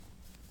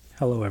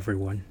Hello,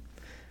 everyone.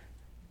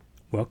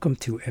 Welcome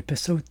to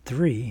episode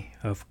 3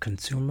 of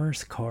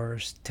Consumers,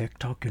 Cars, Tech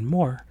Talk, and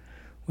More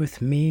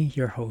with me,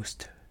 your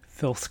host,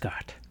 Phil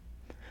Scott.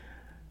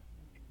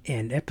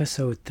 In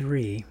episode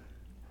 3,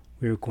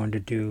 we're going to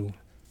do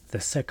the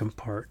second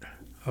part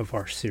of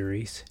our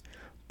series,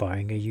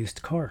 Buying a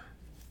Used Car.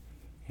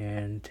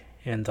 And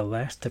in the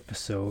last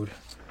episode,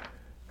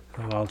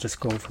 I'll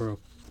just go over a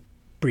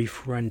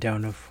brief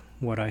rundown of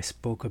what I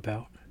spoke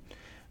about.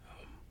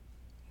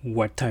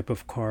 What type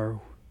of car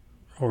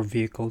or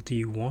vehicle do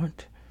you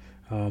want?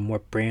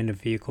 What brand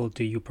of vehicle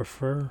do you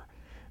prefer?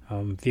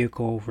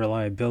 Vehicle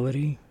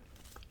reliability,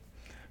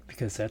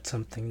 because that's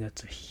something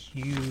that's a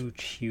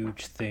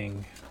huge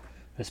thing,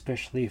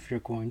 especially if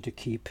you're going to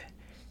keep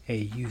a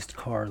used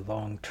car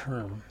long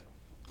term.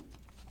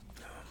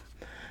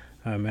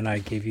 And I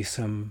gave you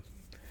some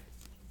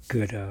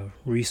good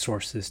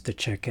resources to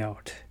check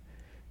out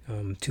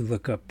to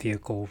look up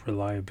vehicle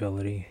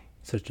reliability,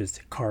 such as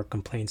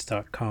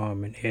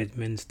carcomplaints.com and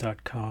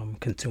edmunds.com,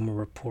 Consumer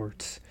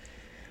Reports.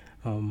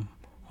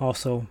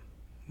 Also,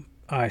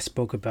 I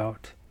spoke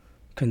about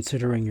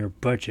considering your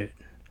budget.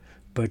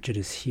 Budget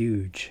is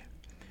huge.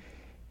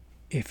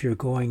 If you're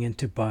going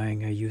into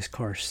buying a used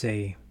car,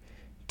 say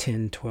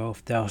 $10,000,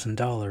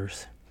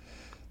 $12,000,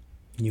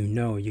 you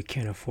know you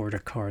can't afford a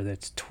car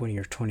that's $20,000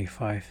 or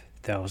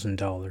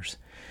 $25,000.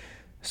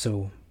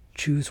 So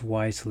choose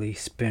wisely,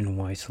 spend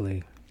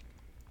wisely.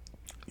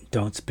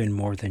 Don't spend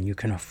more than you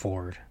can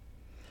afford.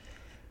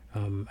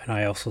 And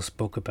I also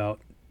spoke about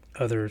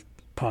other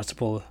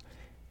possible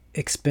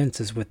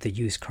expenses with the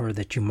used car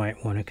that you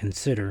might want to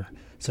consider,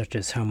 such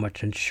as how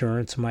much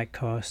insurance might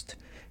cost,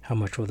 how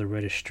much will the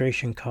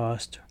registration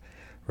cost,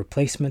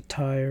 replacement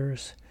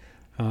tires,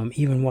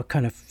 even what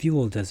kind of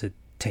fuel does it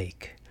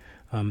take.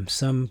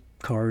 Some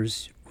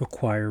cars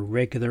require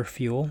regular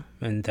fuel,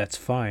 and that's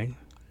fine.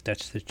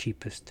 That's the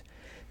cheapest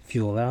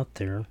fuel out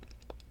there.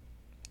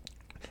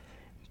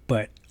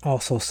 But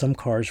also some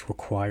cars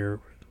require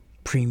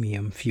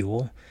premium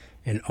fuel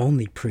and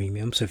only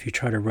premium. So if you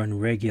try to run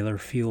regular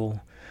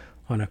fuel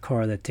on a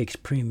car that takes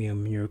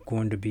premium, you're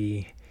going to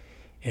be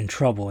in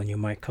trouble and you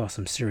might cause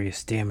some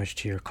serious damage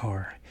to your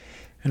car.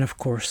 And of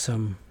course,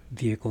 some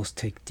vehicles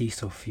take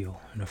diesel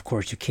fuel. And of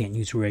course, you can't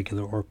use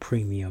regular or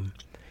premium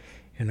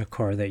in a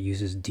car that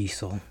uses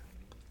diesel.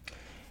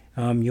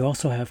 You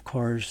also have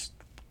cars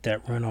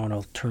that run on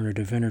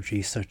alternative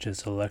energy, such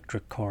as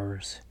electric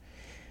cars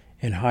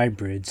and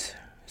hybrids.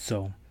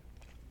 So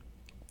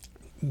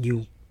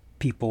you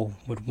people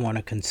would want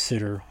to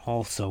consider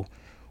also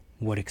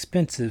what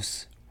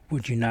expenses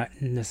would you not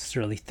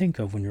necessarily think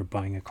of when you're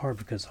buying a car,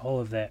 because all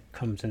of that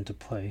comes into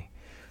play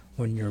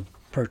when you're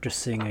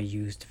purchasing a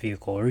used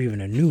vehicle or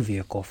even a new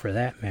vehicle for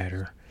that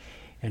matter.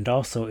 And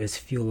also, is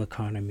fuel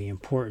economy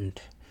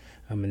important?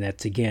 And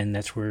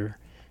that's where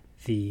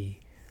the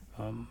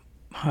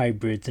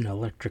hybrids and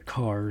electric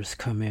cars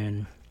come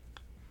in,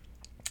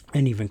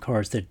 and even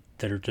cars that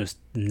are just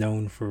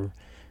known for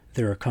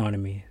their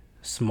economy,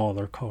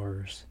 smaller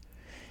cars.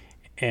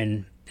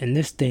 And in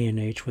this day and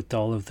age, with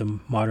all of the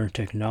modern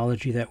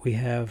technology that we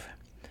have,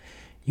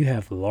 you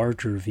have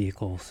larger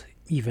vehicles,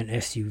 even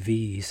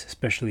SUVs,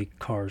 especially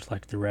cars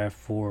like the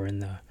RAV4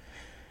 and the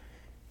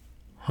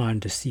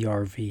Honda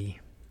CR-V.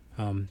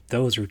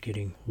 Those are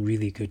getting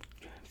really good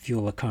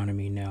fuel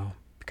economy now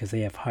because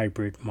they have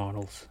hybrid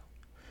models.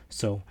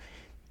 So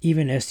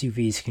even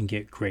SUVs can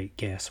get great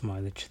gas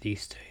mileage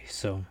these days.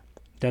 So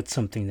that's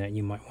something that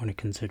you might want to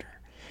consider.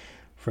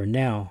 For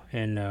now,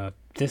 in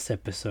this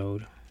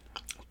episode,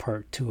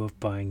 part 2 of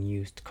buying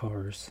used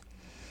cars,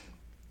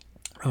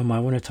 I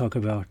want to talk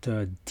about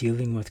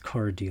dealing with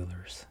car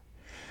dealers.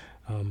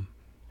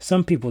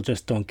 Some people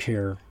just don't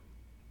care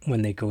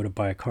when they go to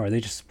buy a car.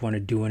 They just want to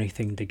do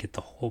anything to get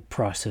the whole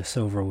process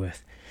over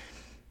with.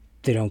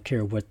 They don't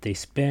care what they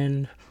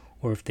spend,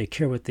 or if they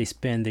care what they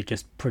spend, they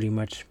just pretty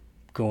much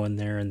go in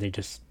there and they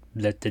just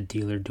let the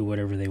dealer do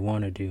whatever they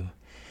want to do.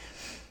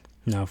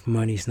 Now, if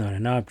money's not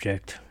an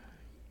object,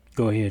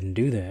 go ahead and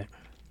do that.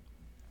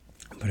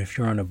 But if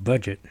you're on a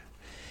budget,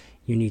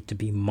 you need to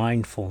be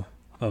mindful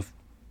of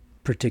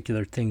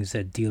particular things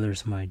that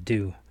dealers might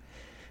do.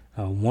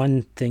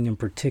 One thing in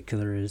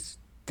particular is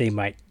they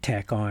might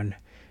tack on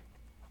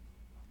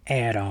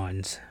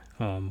add-ons,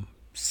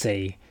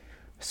 say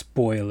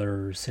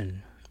spoilers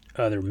and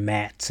other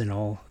mats and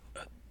all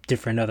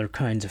different other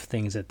kinds of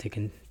things that they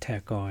can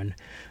tack on,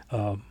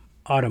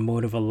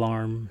 automotive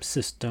alarm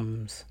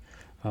systems,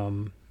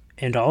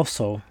 and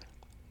also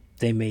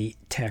they may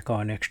tack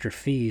on extra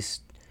fees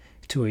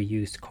to a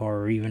used car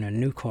or even a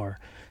new car.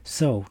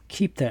 So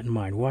keep that in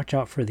mind. Watch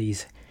out for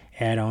these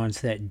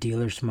add-ons that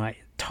dealers might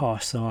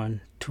toss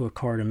on to a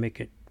car to make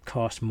it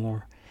cost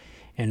more,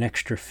 and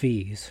extra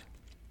fees.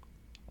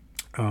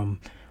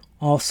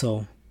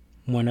 Also,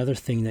 one other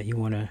thing that you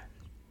want to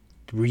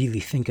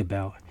really think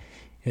about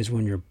is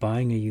when you're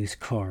buying a used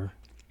car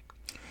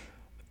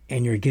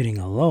and you're getting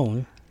a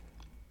loan,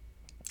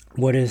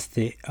 what is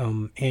the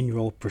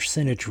annual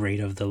percentage rate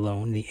of the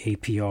loan, the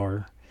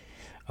APR,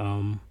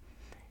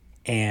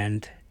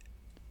 and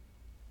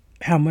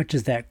how much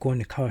is that going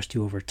to cost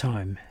you over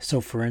time?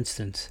 So for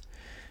instance,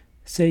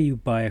 say you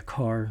buy a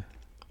car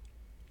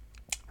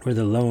where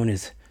the loan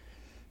is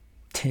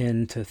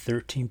 10 to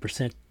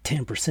 13%,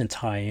 10%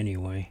 high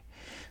anyway.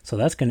 So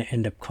that's going to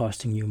end up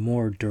costing you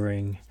more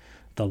during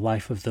the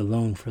life of the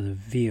loan for the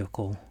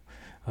vehicle.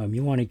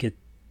 You want to get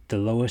the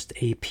lowest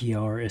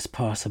APR as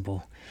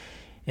possible.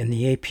 And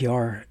the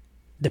APR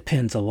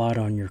depends a lot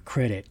on your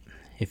credit.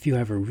 If you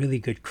have a really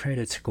good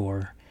credit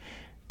score,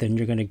 then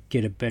you're going to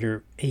get a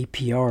better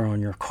APR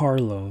on your car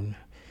loan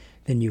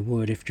than you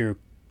would if your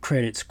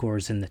credit score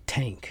is in the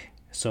tank.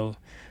 So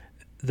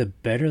the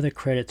better the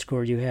credit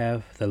score you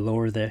have, the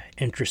lower the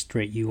interest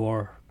rate you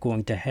are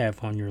going to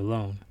have on your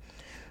loan.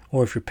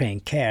 Or if you're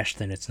paying cash,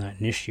 then it's not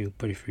an issue.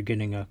 But if you're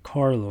getting a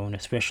car loan,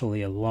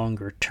 especially a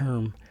longer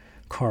term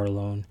car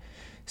loan,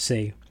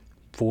 say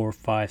 4,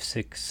 5,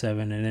 6,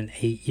 7, and then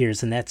 8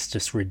 years, and that's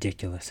just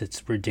ridiculous.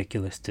 It's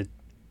ridiculous to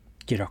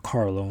get a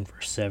car loan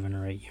for 7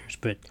 or 8 years,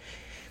 but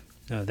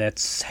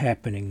that's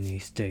happening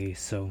these days.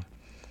 So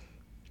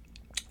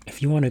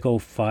if you want to go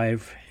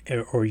 5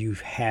 or you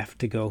have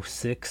to go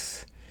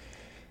 6,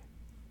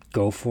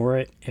 go for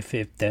it if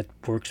that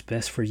works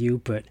best for you.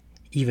 But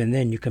even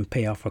then, you can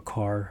pay off a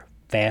car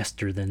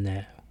faster than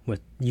that,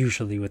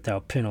 usually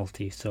without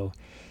penalty. So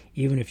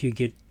even if you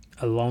get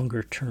a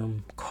longer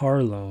term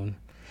car loan,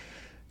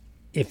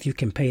 if you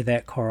can pay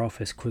that car off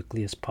as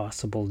quickly as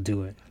possible,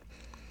 do it.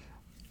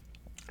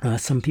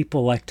 Some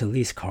people like to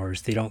lease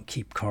cars. They don't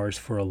keep cars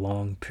for a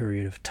long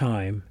period of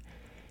time.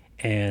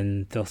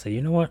 And they'll say,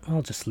 you know what,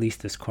 I'll just lease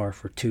this car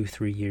for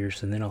 2-3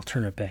 years and then I'll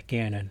turn it back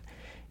in and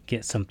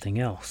get something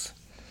else.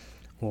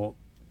 Well,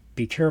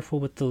 be careful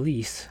with the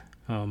lease.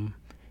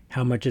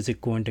 How much is it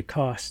going to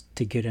cost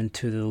to get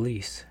into the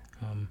lease?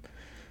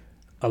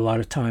 A lot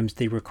of times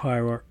they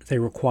require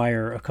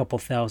a couple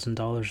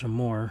 $1,000s or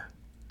more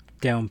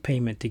down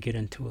payment to get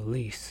into a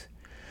lease.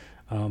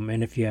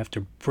 And if you have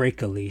to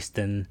break a lease,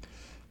 then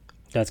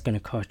that's going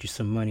to cost you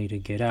some money to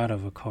get out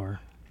of a car.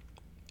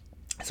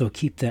 So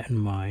keep that in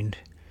mind.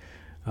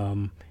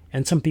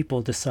 And some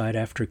people decide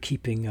after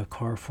keeping a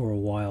car for a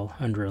while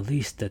under a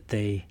lease that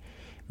they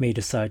may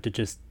decide to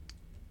just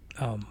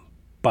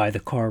buy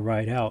the car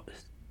right out.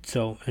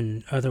 So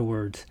in other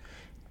words,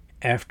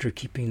 after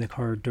keeping the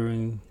car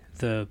during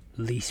the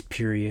lease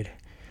period,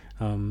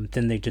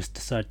 then they just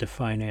decide to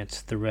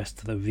finance the rest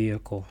of the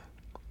vehicle.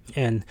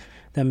 And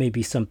that may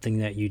be something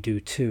that you do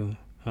too.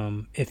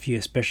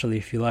 Especially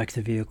if you like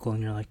the vehicle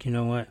and you're like, you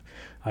know what,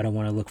 I don't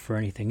want to look for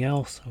anything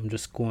else. I'm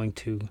just going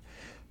to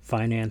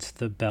finance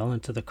the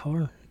balance of the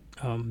car.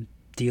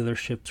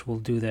 Dealerships will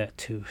do that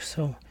too.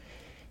 So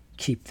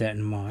keep that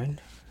in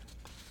mind.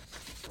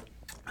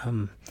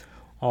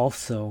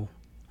 Also,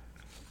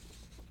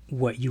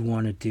 what you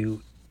want to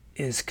do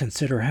is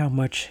consider how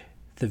much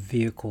the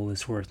vehicle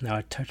is worth. Now,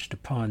 I touched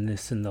upon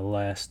this in the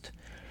last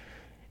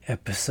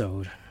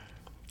episode,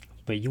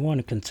 but you want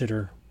to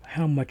consider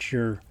how much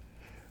your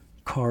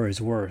car is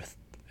worth,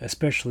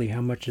 especially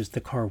how much is the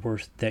car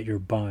worth that you're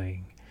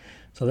buying.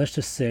 So let's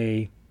just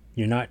say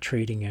you're not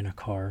trading in a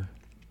car.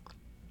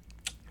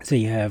 Say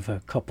you have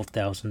a couple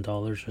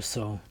 $1,000s or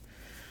so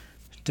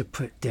to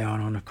put down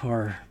on a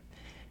car.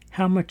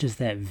 How much is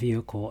that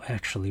vehicle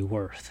actually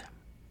worth?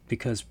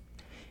 Because,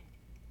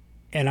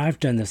 and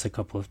I've done this a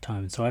couple of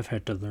times, so I've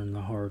had to learn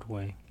the hard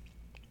way.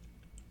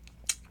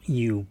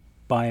 You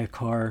buy a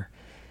car,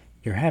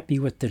 you're happy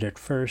with it at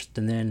first,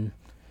 and then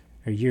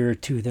a year or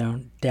two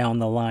down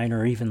the line,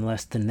 or even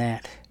less than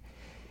that,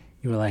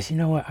 you realize, you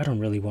know what, I don't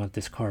really want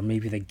this car.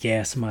 Maybe the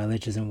gas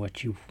mileage isn't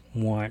what you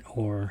want,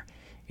 or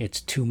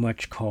it's too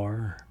much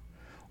car,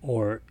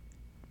 or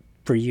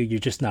for you, you're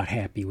just not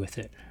happy with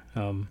it.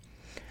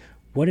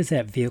 What is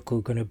that vehicle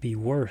going to be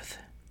worth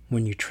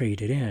when you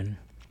trade it in?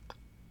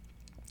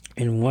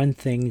 And one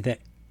thing that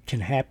can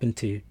happen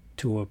to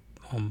a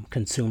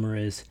consumer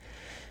is,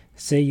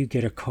 say you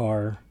get a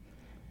car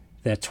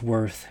that's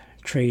worth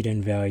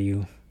trade-in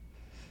value,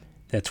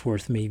 that's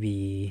worth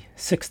maybe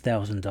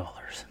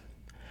 $6,000,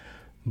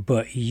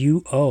 but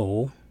you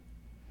owe,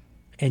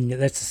 and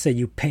let's say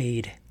you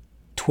paid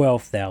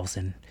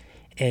 $12,000,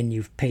 and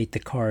you've paid the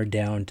car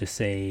down to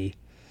say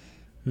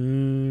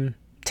 $10,000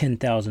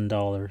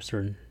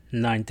 or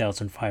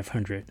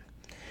 $9,500.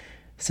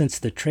 Since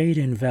the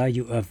trade-in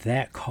value of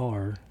that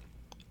car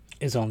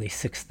is only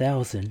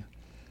 $6,000,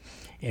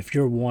 if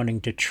you're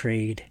wanting to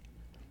trade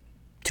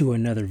to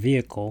another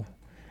vehicle,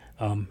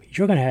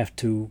 you're going to have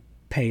to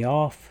pay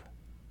off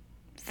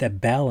the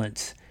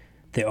balance,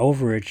 the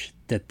overage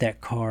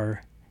that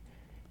car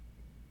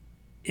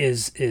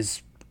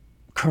is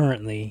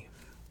currently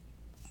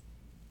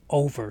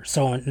over.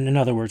 So in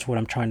other words, what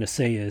I'm trying to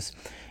say is,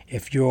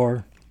 if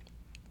your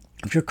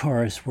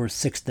car is worth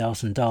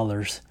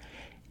 $6,000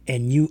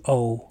 and you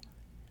owe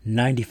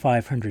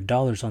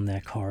 $9,500 on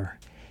that car,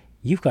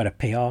 you've got to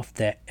pay off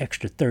that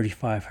extra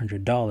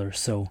 $3,500.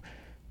 So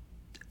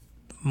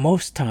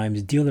most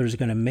times dealers are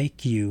going to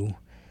make you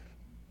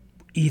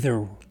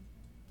either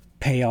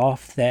pay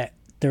off that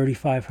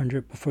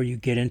 $3,500 before you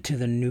get into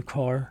the new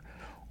car,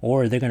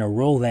 or they're going to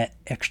roll that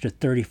extra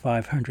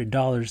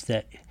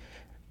 $3,500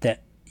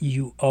 that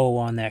you owe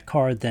on that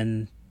car,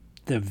 then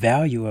the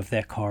value of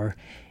that car,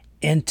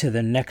 into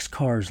the next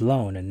car's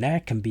loan, and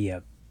that can be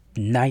a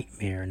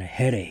nightmare and a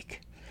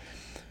headache.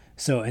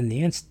 So in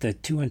the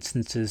two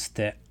instances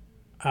that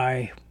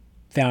I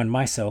found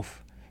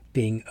myself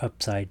being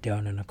upside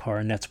down in a car,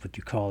 and that's what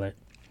you call it.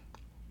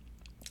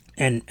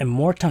 And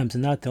more times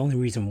than not, the only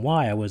reason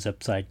why I was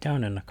upside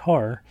down in a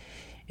car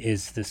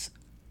is this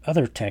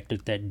other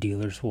tactic that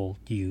dealers will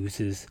use,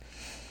 is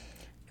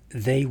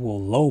they will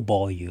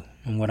lowball you.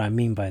 And what I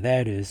mean by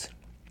that is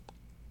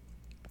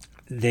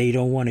they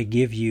don't want to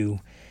give you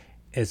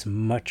as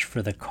much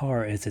for the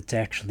car as it's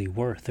actually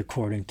worth,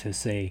 according to,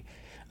 say,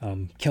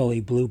 Kelley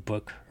Blue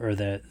Book, or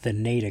the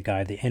NADA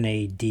guide, the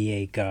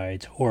NADA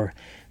guides, or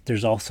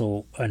there's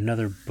also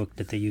another book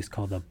that they use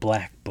called the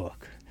Black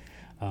Book.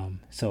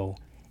 So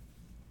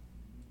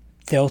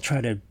they'll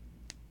try to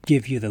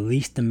give you the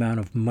least amount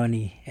of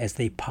money as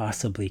they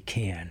possibly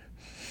can.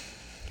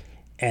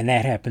 And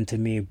that happened to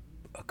me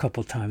a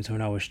couple times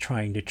when I was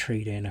trying to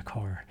trade in a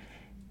car.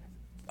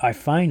 I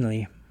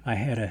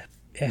had a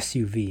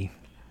SUV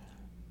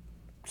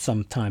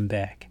some time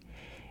back,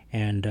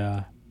 and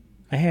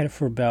I had it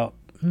for about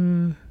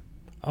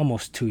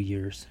almost 2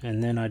 years,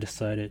 and then I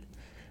decided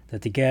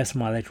that the gas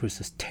mileage was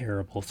just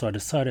terrible, so I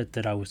decided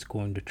that I was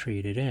going to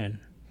trade it in,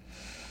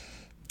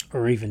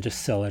 or even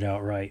just sell it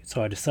outright.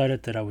 So I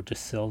decided that I would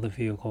just sell the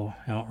vehicle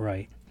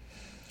outright.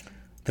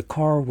 The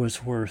car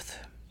was worth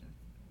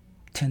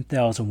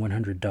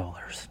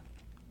 $10,100.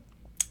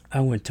 I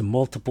went to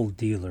multiple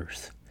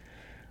dealers.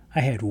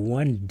 I had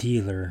one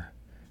dealer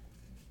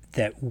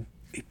that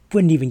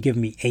wouldn't even give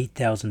me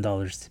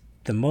 $8,000.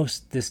 The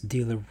most this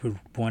dealer would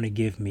want to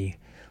give me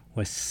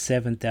was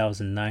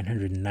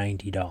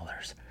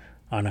 $7,990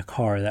 on a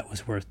car that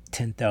was worth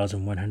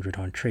 $10,100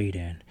 on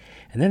trade-in.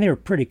 And then they were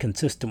pretty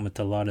consistent with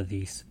a lot of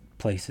these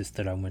places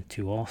that I went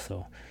to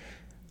also.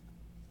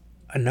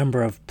 A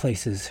number of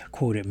places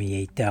quoted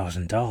me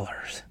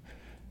 $8,000.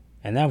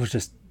 And that was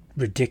just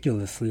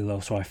ridiculously low.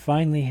 So I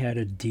finally had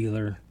a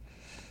dealer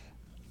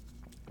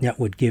that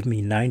would give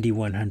me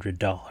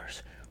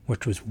 $9,100,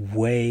 which was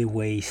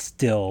way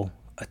still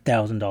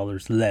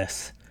 $1,000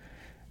 less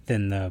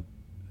than the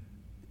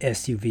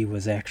SUV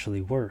was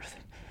actually worth.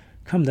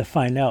 Come to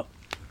find out,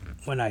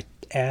 when I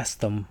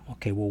asked them,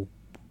 okay, well,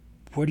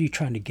 what are you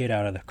trying to get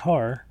out of the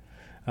car?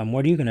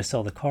 What are you going to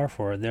sell the car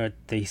for?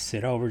 They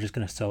said, oh, we're just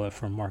going to sell it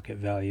for market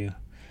value.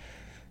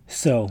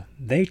 So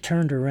they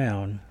turned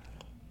around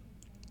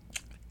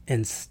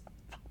and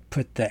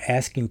put the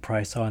asking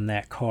price on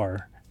that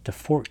car to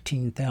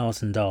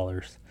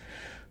 $14,000.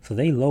 So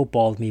they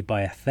lowballed me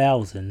by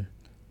 $1,000,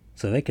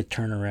 so they could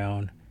turn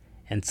around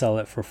and sell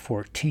it for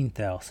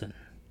 $14,000.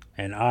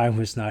 And I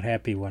was not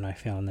happy when I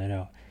found that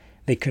out.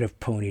 They could have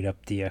ponied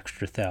up the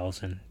extra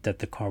 $1,000 that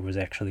the car was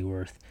actually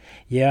worth.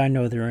 Yeah, I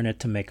know they're in it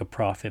to make a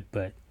profit,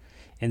 but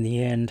in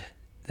the end,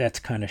 that's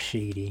kind of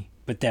shady.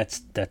 But that's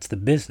the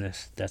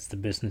business. That's the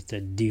business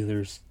that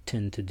dealers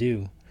tend to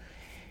do.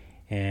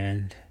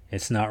 And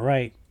it's not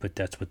right, but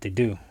that's what they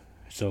do.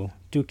 So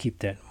do keep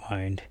that in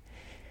mind.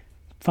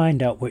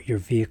 Find out what your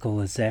vehicle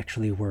is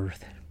actually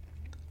worth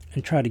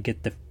and try to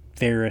get the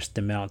fairest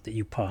amount that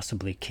you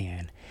possibly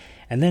can.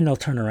 And then they'll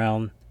turn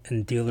around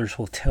and dealers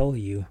will tell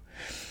you,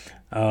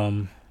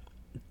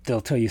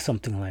 they'll tell you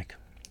something like,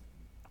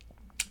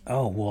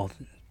 oh, well,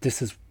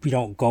 we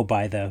don't go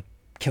by the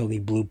Kelley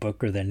Blue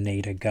Book or the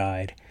NADA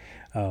guide.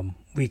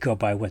 We go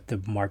by what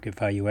the market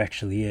value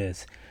actually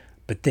is.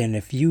 But then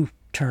if you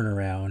turn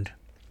around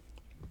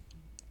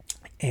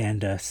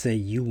and say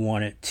you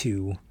wanted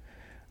to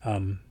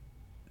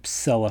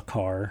sell a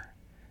car,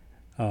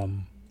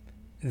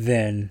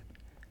 then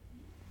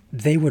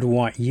they would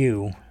want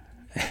you,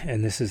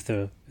 and this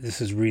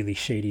is really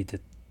shady,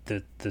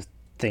 the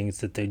things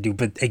that they do.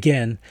 But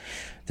again,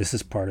 this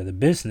is part of the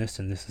business,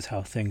 and this is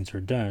how things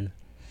are done.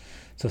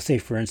 So say,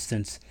 for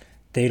instance,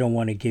 they don't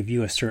want to give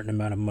you a certain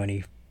amount of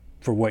money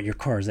for what your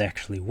car is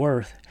actually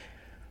worth,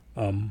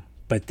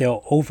 but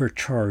they'll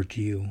overcharge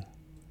you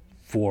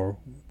for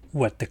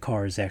what the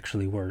car is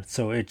actually worth.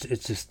 So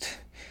it's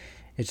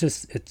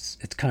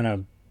kind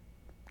of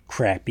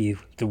crappy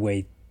the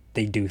way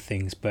they do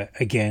things. But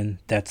again,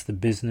 that's the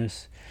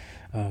business.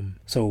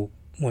 So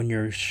when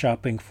you're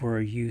shopping for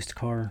a used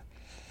car,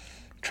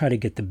 try to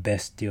get the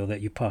best deal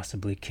that you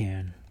possibly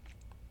can.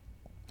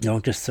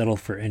 Don't just settle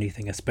for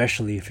anything,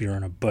 especially if you're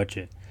on a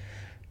budget.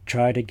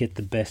 Try to get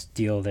the best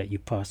deal that you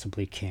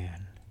possibly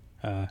can.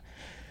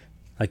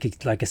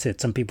 Like I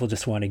said, some people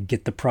just want to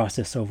get the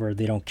process over.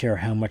 They don't care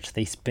how much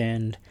they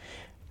spend,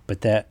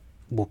 but that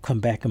will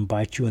come back and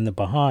bite you in the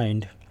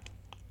behind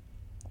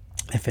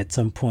if at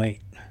some point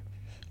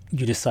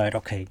you decide,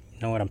 okay,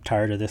 you know what, I'm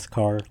tired of this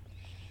car,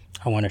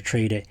 I want to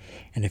trade it.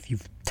 And if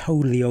you've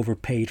totally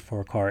overpaid for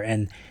a car,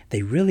 and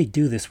they really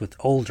do this with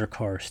older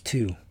cars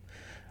too,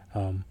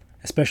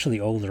 especially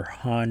older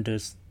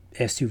Hondas,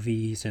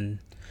 SUVs, and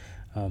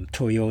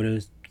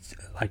Toyotas,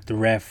 like the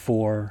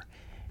RAV4,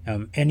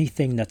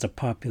 anything that's a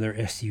popular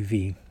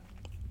SUV,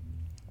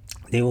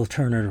 they will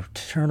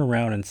turn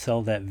around and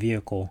sell that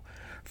vehicle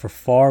for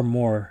far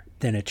more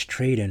than its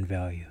trade-in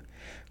value.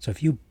 So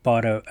if you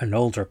bought an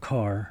older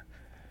car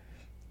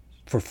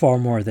for far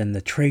more than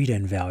the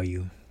trade-in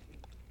value,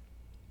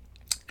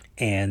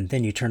 and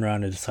then you turn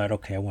around and decide,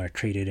 okay, I want to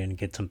trade it in and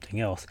get something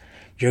else,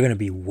 you're going to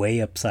be way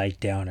upside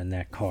down in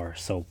that car.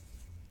 So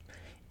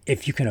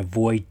if you can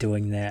avoid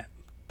doing that,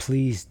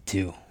 please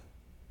do.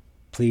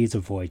 Please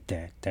avoid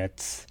that.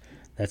 That's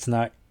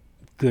not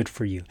good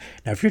for you.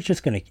 Now,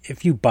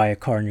 if you buy a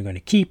car and you're going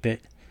to keep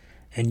it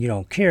and you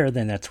don't care,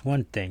 then that's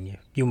one thing.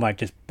 You might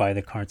just buy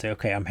the car and say,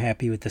 okay, I'm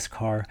happy with this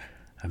car.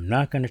 I'm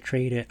not going to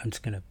trade it. I'm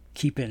just going to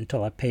keep it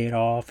until I pay it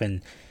off,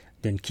 and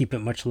then keep it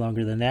much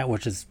longer than that,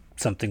 which is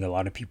something a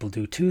lot of people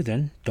do too.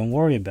 Then don't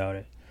worry about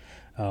it.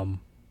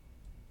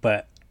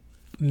 But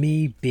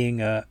me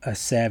being a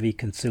savvy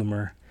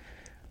consumer,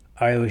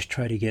 I always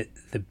try to get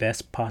the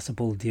best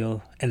possible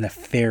deal and the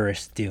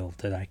fairest deal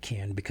that I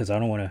can, because I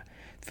don't want to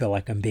feel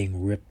like I'm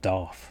being ripped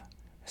off.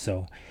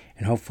 So,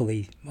 and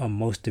hopefully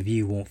most of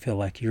you won't feel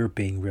like you're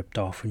being ripped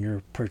off when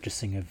you're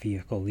purchasing a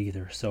vehicle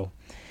either. So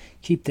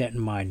keep that in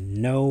mind.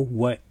 Know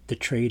what the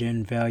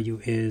trade-in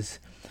value is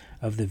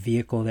of the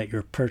vehicle that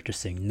you're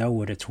purchasing. Know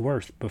what it's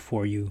worth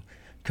before you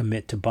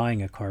commit to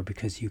buying a car,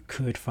 because you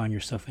could find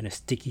yourself in a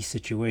sticky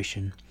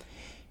situation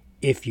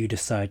if you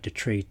decide to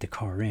trade the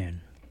car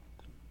in.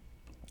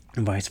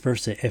 And vice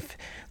versa, if,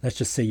 let's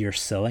just say, you're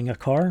selling a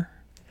car,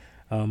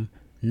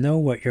 know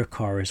what your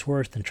car is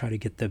worth and try to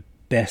get the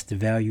best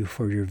value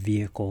for your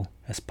vehicle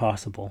as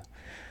possible.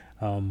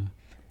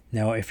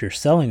 Now, if you're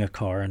selling a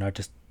car, and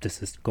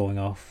this is going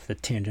off the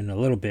tangent a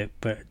little bit,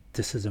 but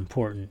this is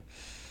important.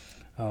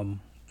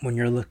 When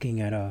you're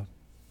looking at a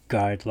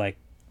guide like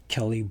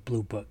Kelley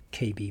Blue Book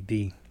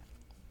KBB,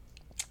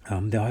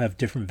 they'll have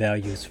different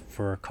values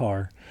for a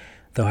car.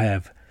 They'll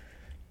have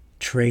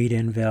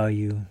trade-in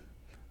value.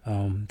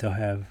 They'll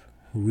have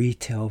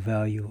retail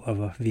value of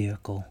a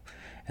vehicle,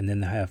 and then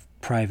they'll have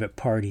private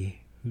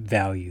party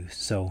value.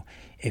 So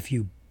if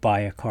you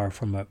buy a car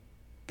from a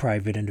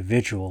private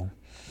individual,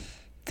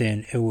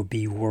 then it would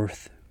be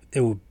worth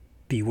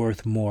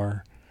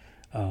more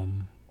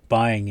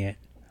buying it.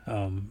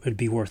 It'd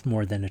be worth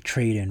more than a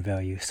trade-in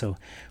value. So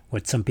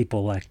what some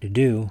people like to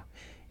do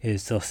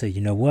is they'll say,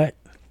 you know what?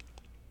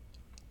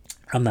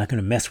 I'm not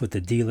going to mess with the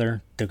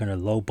dealer. They're going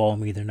to lowball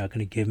me. They're not going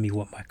to give me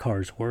what my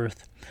car is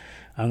worth.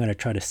 I'm going to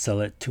try to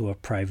sell it to a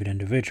private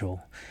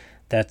individual.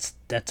 That's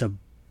a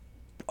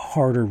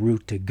harder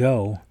route to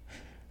go,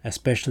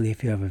 especially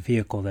if you have a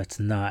vehicle that's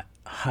not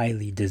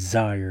highly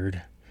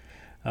desired.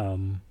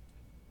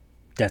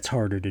 That's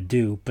harder to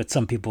do, but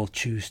some people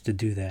choose to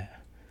do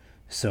that.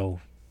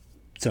 So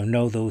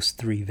know those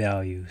three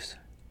values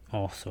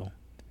also.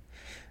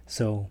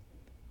 So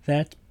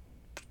that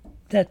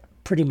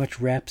pretty much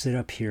wraps it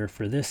up here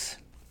for this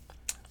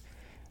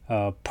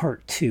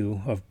part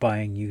 2 of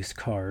buying used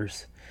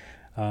cars.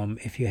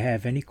 If you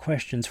have any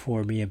questions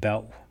for me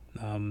about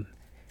the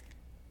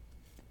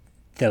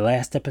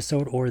last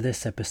episode or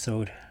this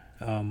episode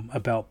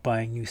about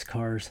buying used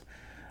cars,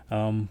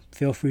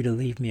 feel free to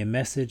leave me a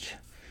message.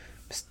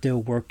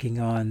 Still working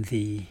on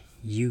the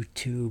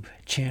YouTube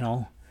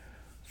channel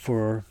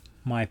for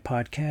my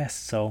podcast,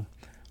 so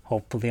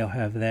hopefully I'll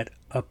have that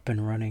up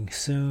and running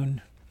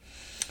soon.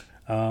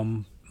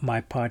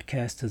 My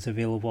podcast is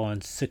available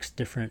on 6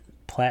 different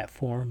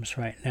platforms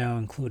right now,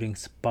 including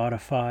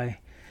Spotify.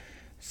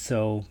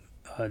 So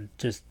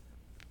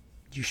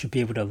you should be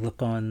able to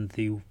look on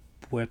the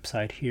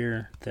website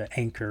here, the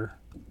Anchor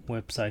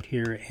website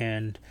here,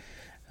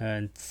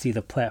 and see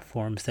the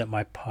platforms that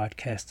my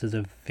podcast is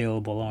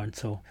available on.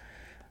 So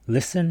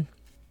listen,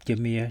 give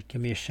me a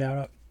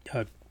shout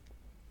out.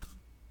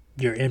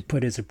 Your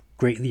input is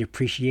greatly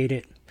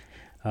appreciated.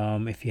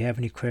 If you have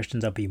any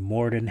questions, I'll be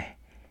more than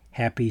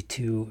happy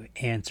to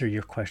answer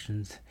your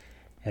questions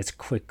as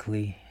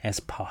quickly as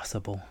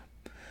possible.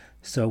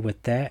 So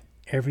with that,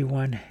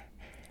 everyone,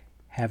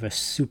 have a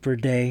super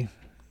day.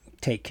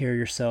 Take care of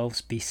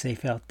yourselves. Be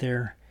safe out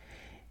there.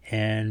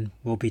 And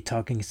we'll be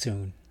talking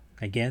soon.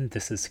 Again,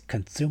 this is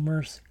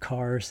Consumers,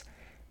 Cars,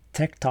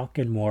 Tech Talk,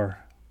 and More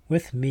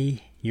with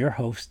me, your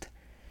host,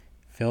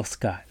 Phil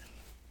Scott.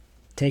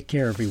 Take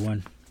care,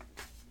 everyone.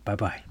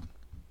 Bye-bye.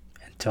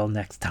 Until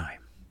next time.